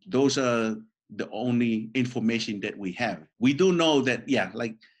Salote. Those are the only information that we have. We do know that,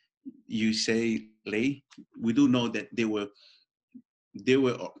 like you say, Lei, we do know that there were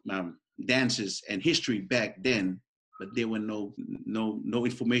dances and history back then, but there were no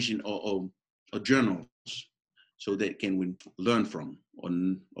information or journals so that can learn from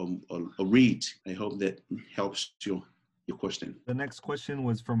or read. I hope that helps your question. The next question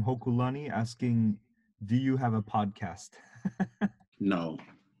was from Hokulani asking, do you have a podcast? No,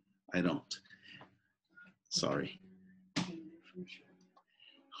 I don't. Sorry.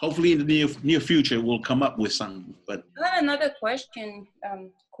 Hopefully in the near future we'll come up with some. But I have another question,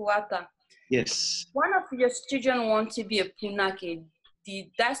 Kuata. Yes. One of your students wants to be a punake.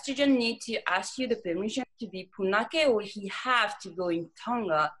 Did that student need to ask you the permission to be punake, or he have to go in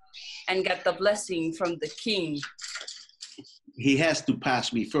Tonga and get the blessing from the king? He has to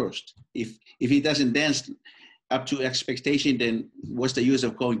pass me first. If he doesn't dance up to expectation, then what's the use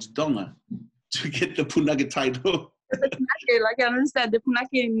of going to Tonga to get the punake title? The punake, like I understand, the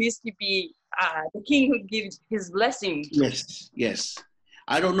punake needs to be the king who gives his blessing. Yes.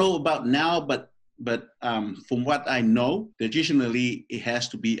 I don't know about now, but but from what I know, traditionally it has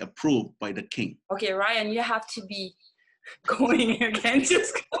to be approved by the king. Okay, Ryan, you have to be going again.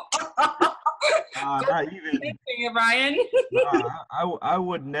 Just Not even. Ryan. I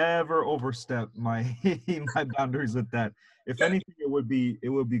would never overstep my my boundaries with that. If anything, it would be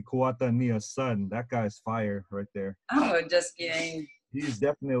Kuata Nia's son. That guy's fire right there. Oh, just kidding. He's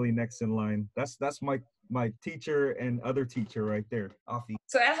definitely next in line. That's my teacher and other teacher right there, Afi.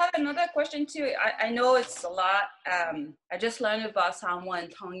 So I have another question too. I know it's a lot. I just learned about Samoa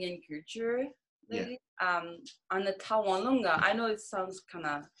and Tongan culture lately. On the Tawalunga, I know it sounds kind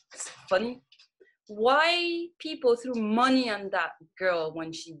of funny. Why people threw money on that girl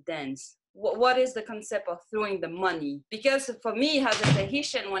when she danced? What is the concept of throwing the money? Because for me, as a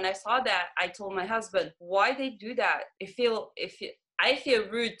Tahitian, when I saw that, I told my husband, why they do that? I feel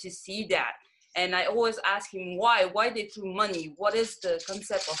rude to see that. And I always ask him why they threw money. What is the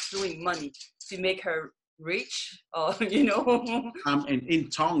concept of throwing money? To make her rich, or And in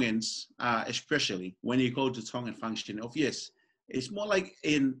Tongans, especially when you go to Tongan function, it's more like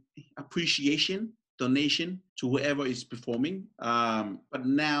an appreciation, donation to whoever is performing. But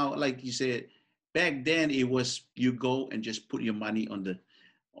now, like you said, back then it was you go and just put your money on the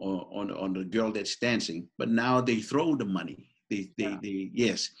girl that's dancing. But now they throw the money.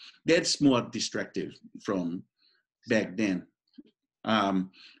 Yes, that's more destructive from back then.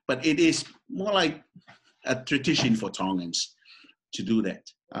 But it is more like a tradition for Tongans to do that.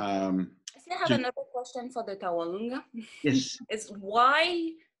 I still have another question for the Tawalunga. Yes. It's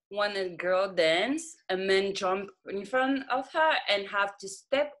why when a girl dance, a man jump in front of her and have to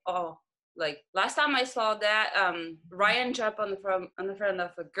step off. Like last time I saw that, Ryan jumped on the front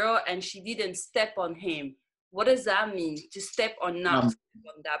of a girl and she didn't step on him. What does that mean? To step or not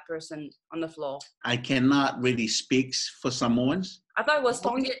on that person on the floor? I cannot really speak for Samoans. I thought it was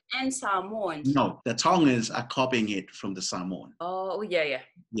Tongan and Samoan. No, the Tongans are copying it from the Samoan. Oh yeah.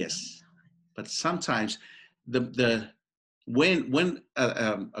 Yes, but sometimes when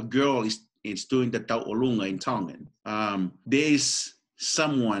a girl is doing the Tau'olunga in Tongan, there is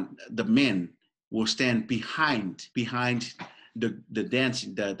someone, the men will stand behind the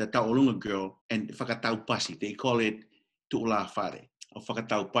dancing, the Tau'olunga girl, and whakataupasi. They call it tu'ula whare, or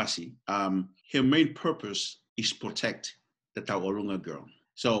whakataupasi. Her main purpose is protect the Tau'olunga girl.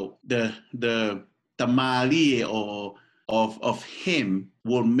 So the malie or of him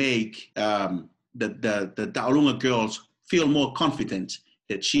will make the Tau'olunga girls feel more confident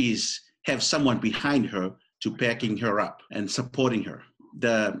that have someone behind her to backing her up and supporting her.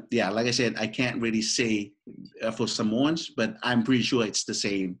 Like I said, I can't really say for Samoans, but I'm pretty sure it's the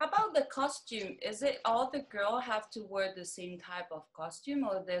same. How about the costume? Is it all the girl have to wear the same type of costume,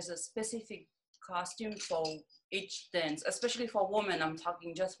 or there's a specific costume for each dance, especially for women? I'm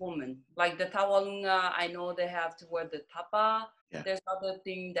talking just women. Like the Tawalunga, I know they have to wear the tapa. Yeah. There's other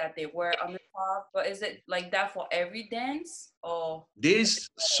thing that they wear on the top, but is it like that for every dance? Or there's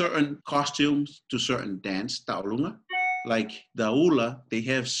certain costumes to certain dance, Tawalunga. Like the Ula, they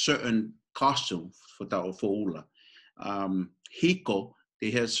have certain costume for Ula. Hiko, they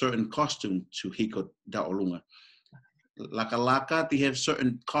have certain costume to Hiko Ta'olunga. Lakalaka, they have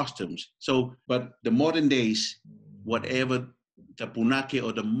certain costumes. So, but the modern days, whatever the punake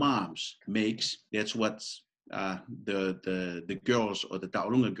or the moms makes, that's what the girls or the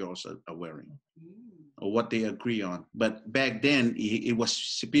Ta'olunga girls are wearing, or what they agree on. But back then, it was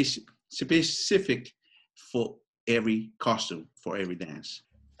specific for every costume, for every dance.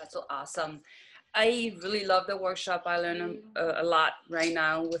 That's so awesome. I really love the workshop. I learned a lot right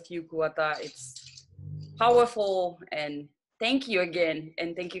now with you, Kuata. It's powerful, and thank you again.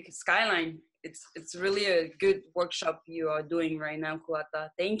 And thank you, Skyline. It's really a good workshop you are doing right now, Kuata.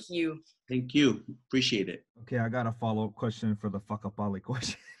 Thank you. Thank you. Appreciate it. Okay, I got a follow-up question for the whakapali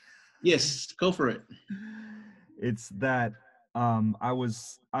question. Yes, go for it. It's that I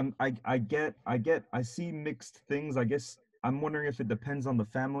see mixed things. I guess I'm wondering if it depends on the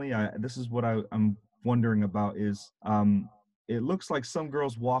family. This is what I'm wondering about is it looks like some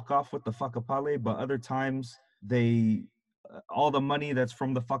girls walk off with the whakapale, but other times all the money that's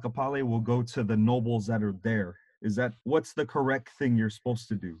from the whakapale will go to the nobles that are there. What's the correct thing you're supposed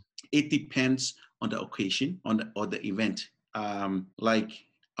to do? It depends on the occasion, or the event. Like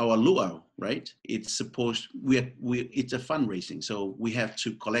our luau, right? It's supposed it's a fundraising, so we have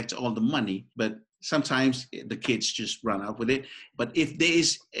to collect all the money. But sometimes the kids just run out with it. But if there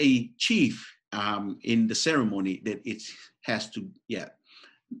is a chief in the ceremony, that it has to,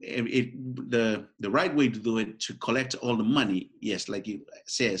 the right way to do it, to collect all the money. Yes, like it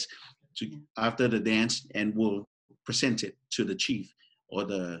says, after the dance, and we'll present it to the chief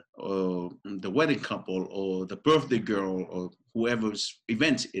the wedding couple or the birthday girl or whoever's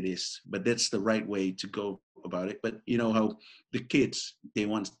event it is. But that's the right way to go about it. But you know how the kids, they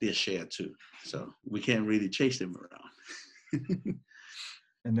want their share too, so we can't really chase them around.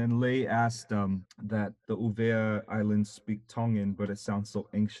 And then Lei asked that the Uvea Islands speak Tongan, but it sounds so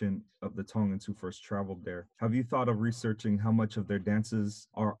ancient of the Tongans who first traveled there. Have you thought of researching how much of their dances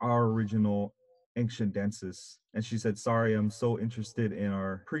are our original ancient dances? And she said, sorry, I'm so interested in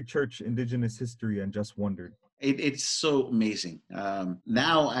our pre-church indigenous history and just wondered. It's so amazing.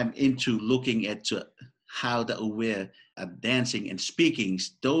 Now I'm into looking at how the Uvea are dancing and speaking.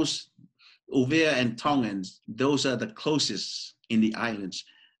 Those Uvea and Tongans, those are the closest in the islands.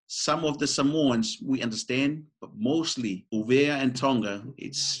 Some of the Samoans we understand, but mostly Uvea and Tonga,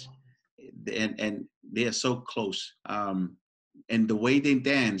 and they are so close. And the way they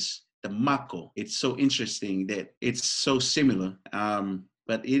dance, the Mako, it's so interesting that it's so similar.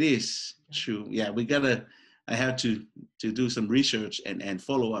 But it is true. Yeah, I have to do some research and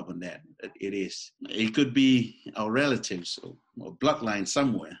follow up on that. It could be our relatives or bloodline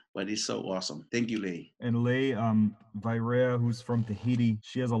somewhere, but it's so awesome. Thank you, Lei. And Lei, Vairea, who's from Tahiti,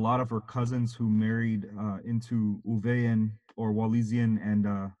 she has a lot of her cousins who married into Uvean or Wallisian and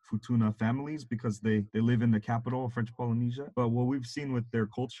Futuna families because they live in the capital of French Polynesia. But what we've seen with their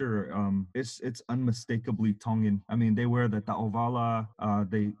culture, it's unmistakably Tongan. I mean, they wear the ta'ovala,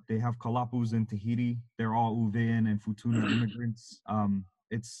 they have kalapus in Tahiti. They're all Uvean and Futuna immigrants.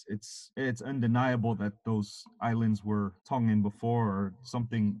 It's undeniable that those islands were Tongan before or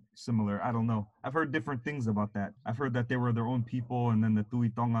something similar. I don't know. I've heard different things about that. I've heard that they were their own people and then the Tui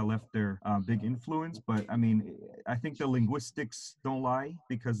Tonga left their big influence. But I mean, I think the linguistics don't lie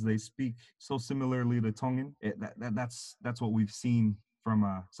because they speak so similarly to Tongan. That's what we've seen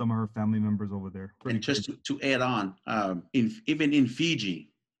from some of her family members over there. Pretty and just to add on, even in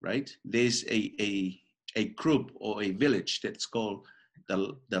Fiji, right? There's a group or a village that's called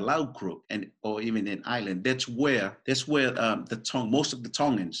the Lau group, or even an island. That's where most of the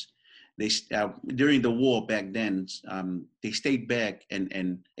Tongans, they during the war back then, they stayed back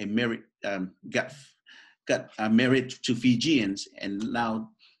and married, got married to Fijians, and now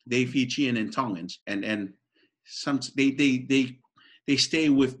they Fijian and Tongans, and some they stay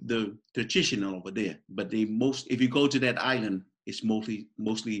with the traditional over there. But if you go to that island, it's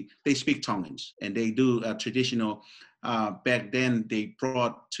mostly they speak Tongans, and they do traditional. Back then, they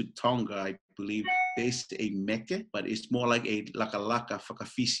brought to Tonga, I believe, there's a meke, but it's more like a Lakalaka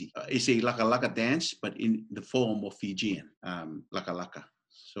whakawhisi. It's a Lakalaka dance, but in the form of Fijian Lakalaka.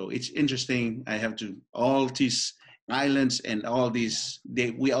 So it's interesting. All these islands and all these,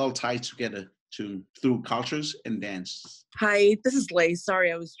 we all tie together through cultures and dance. Hi, this is Lei.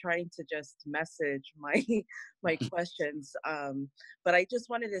 Sorry, I was trying to just message my questions. But I just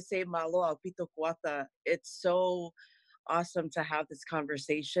wanted to say malo pito kuata. It's so awesome to have this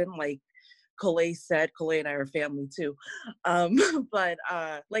conversation. Like Kole said, Kole and I are family too. But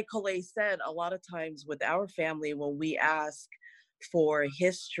like Kole said, a lot of times with our family, when we ask for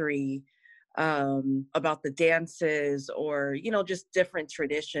history about the dances or just different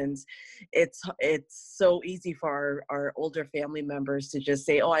traditions, it's so easy for our older family members to just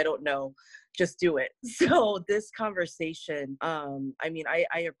say, oh, I don't know, just do it. So this conversation, I mean,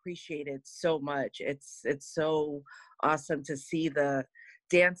 I appreciate it so much. It's so awesome to see the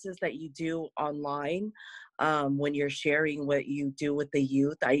dances that you do online when you're sharing what you do with the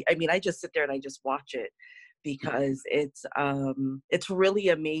youth. I mean, I just sit there and I just watch it because it's really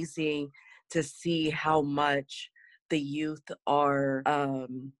amazing to see how much the youth are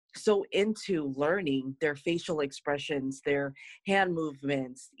so into learning their facial expressions, their hand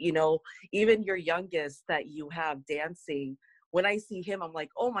movements, even your youngest that you have dancing. When I see him, I'm like,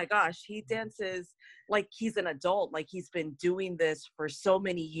 oh my gosh, he dances like he's an adult, like he's been doing this for so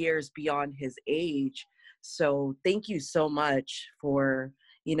many years beyond his age. So thank you so much for,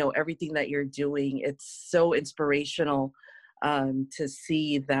 everything that you're doing. It's so inspirational to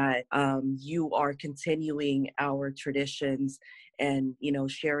see that you are continuing our traditions and,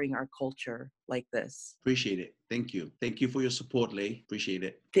 sharing our culture like this. Appreciate it. Thank you. Thank you for your support, Lei. Appreciate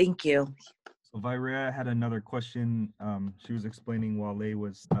it. Thank you. So Vairea had another question. She was explaining while Lei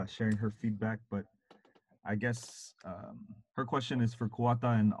was sharing her feedback, but I guess her question is for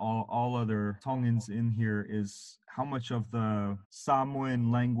Kuata and all other Tongans in here is how much of the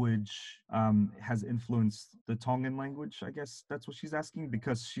Samoan language has influenced the Tongan language? I guess that's what she's asking,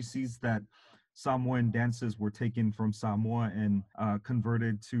 because she sees that Samoan dances were taken from Samoa and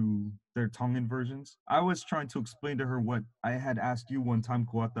converted to their Tongan versions. I was trying to explain to her what I had asked you one time,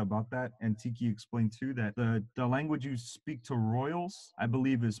 Kuata, about that, and Tiki explained too that the language you speak to royals, I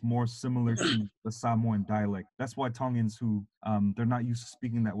believe, is more similar to the Samoan dialect. That's why Tongans who they're not used to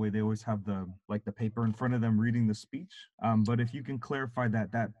speaking that way, they always have the paper in front of them reading the speech. But if you can clarify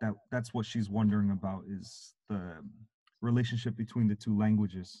that's what she's wondering about, is the relationship between the two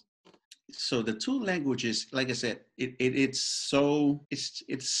languages. So the two languages, like I said, there's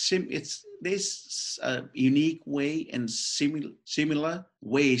a unique way and similar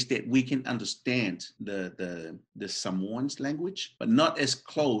ways that we can understand the Samoan's language, but not as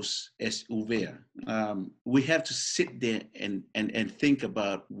close as Uvea. We have to sit there and think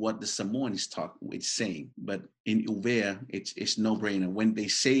about what the Samoan is saying. But in Uvea, it's no brainer. When they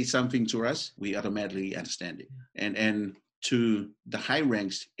say something to us, we automatically understand it. And to the high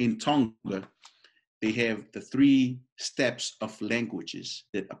ranks in Tonga, they have the 3 steps of languages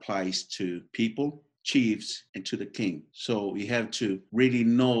that applies to people, chiefs, and to the king. So you have to really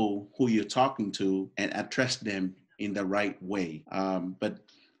know who you're talking to and address them in the right way. But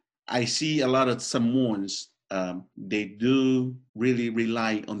I see a lot of Samoans, they do really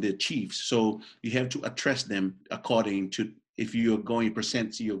rely on their chiefs. So you have to address them according to, if you're going to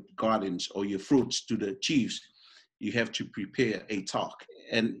present your gardens or your fruits to the chiefs, you have to prepare a talk.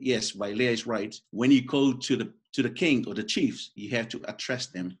 And yes, Vailea is right. When you go to the king or the chiefs, you have to address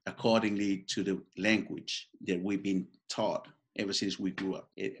them accordingly to the language that we've been taught ever since we grew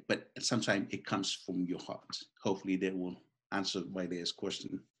up. But sometimes it comes from your heart. Hopefully that will answer Vailea's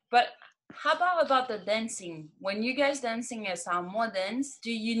question. But how about the dancing? When you guys dancing a Samoa dance,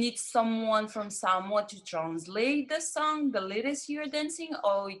 do you need someone from Samoa to translate the song, the lyrics you're dancing,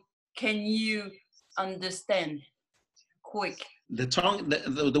 or can you understand quick?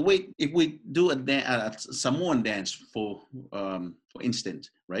 The way, if we do a Samoan dance, for instance,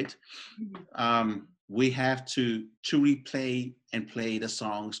 right? We have to replay and play the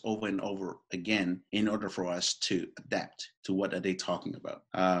songs over and over again in order for us to adapt to what are they talking about.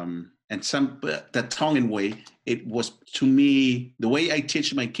 And the Tongan way, it was, to me, the way I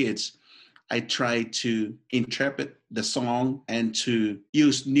teach my kids, I try to interpret the song and to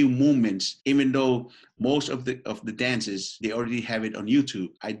use new movements, even though most of the dances, they already have it on YouTube.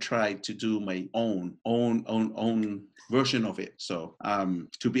 I try to do my own version of it. So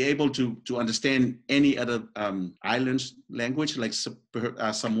to be able to understand any other islands language, like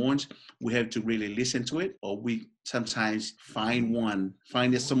Samoans, we have to really listen to it, or we sometimes find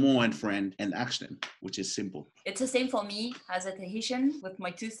a Samoan friend and ask them, which is simple. It's the same for me as a Tahitian with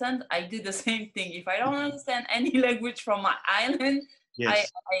my 2 sons. I do the same thing. If I don't understand any language from my island,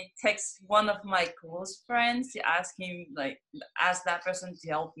 yes, I text one of my close friends to ask that person to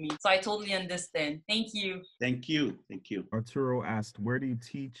help me. So I totally understand. Thank you. Thank you. Thank you. Arturo asked, where do you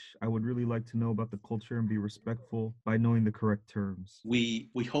teach? I would really like to know about the culture and be respectful by knowing the correct terms. We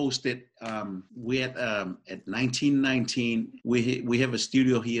hosted, at 1919, we have a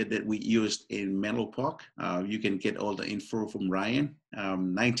studio here that we used in Menlo Park. You can get all the info from Ryan.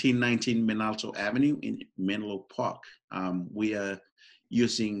 1919 Menalto Avenue in Menlo Park. We are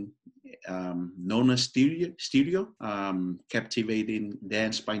using Nona studio, captivating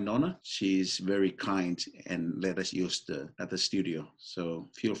dance by Nona. She's very kind and let us use the studio. So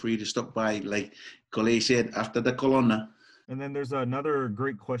feel free to stop by, like Kole said, after the Colonna. And then there's another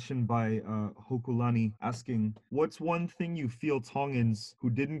great question by Hokulani asking, what's one thing you feel Tongans who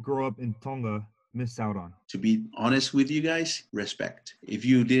didn't grow up in Tonga miss out on? To be honest with you guys, respect. If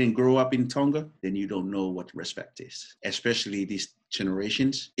you didn't grow up in Tonga, then you don't know what respect is, especially these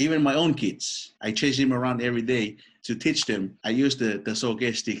generations. Even my own kids, I chase them around every day to teach them. I use the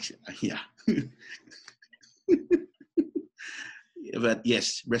soge sticks. Yeah. But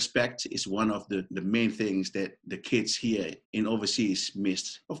yes, respect is one of the main things that the kids here in overseas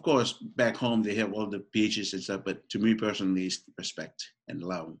missed. Of course, back home, they have all the beaches and stuff, but to me personally, respect and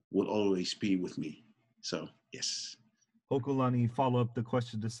love will always be with me. So, yes. Hokulani follow up the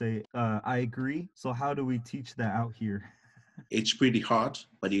question to say, I agree. So how do we teach that out here? It's pretty hard,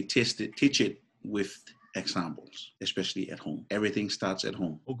 but you teach it with examples, especially at home. Everything starts at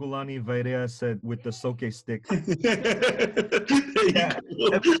home. Okulani Vairea said with the soke stick. Yeah,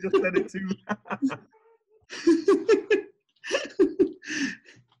 Evan just said it too.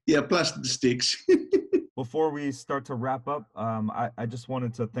 Yeah, plus the sticks. Before we start to wrap up, I just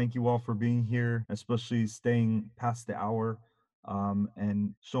wanted to thank you all for being here, especially staying past the hour.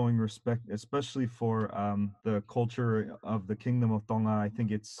 and showing respect, especially for the culture of the Kingdom of Tonga. I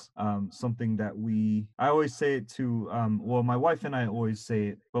think it's something that I always say it to, well, my wife and I always say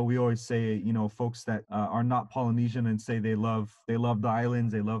it, but we always say, you know, folks that are not Polynesian and say they love the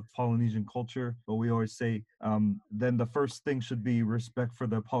islands, they love Polynesian culture, but we always say, then the first thing should be respect for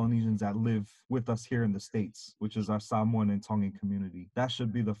the Polynesians that live with us here in the States, which is our Samoan and Tongan community. That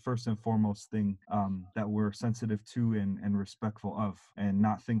should be the first and foremost thing that we're sensitive to and respectful of, and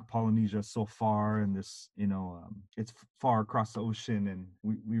not think Polynesia is so far and this, you know, it's far across the ocean, and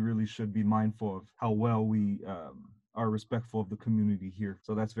we really should be mindful of how well we are respectful of the community here.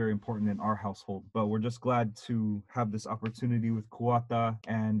 So that's very important in our household. But we're just glad to have this opportunity with Kuata,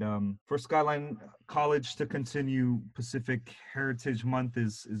 and for Skyline College to continue Pacific Heritage Month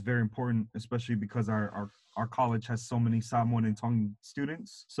is very important, especially because our college has so many Samoan and Tongan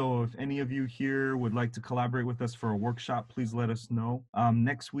students. So if any of you here would like to collaborate with us for a workshop, please let us know.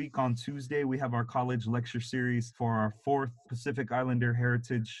 Next week on Tuesday, we have our college lecture series for our 4th Pacific Islander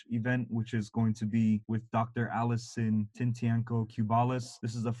Heritage event, which is going to be with Dr. Allison Tintianco Cubalis.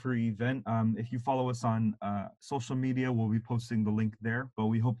 This is a free event. If you follow us on social media, we'll be posting the link there, but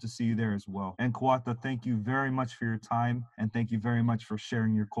we hope to see you there as well. And Kuata, thank you very much for your time, and thank you very much for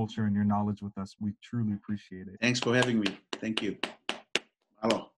sharing your culture and your knowledge with us. We truly appreciate it. Thanks for having me. Thank you. Hello.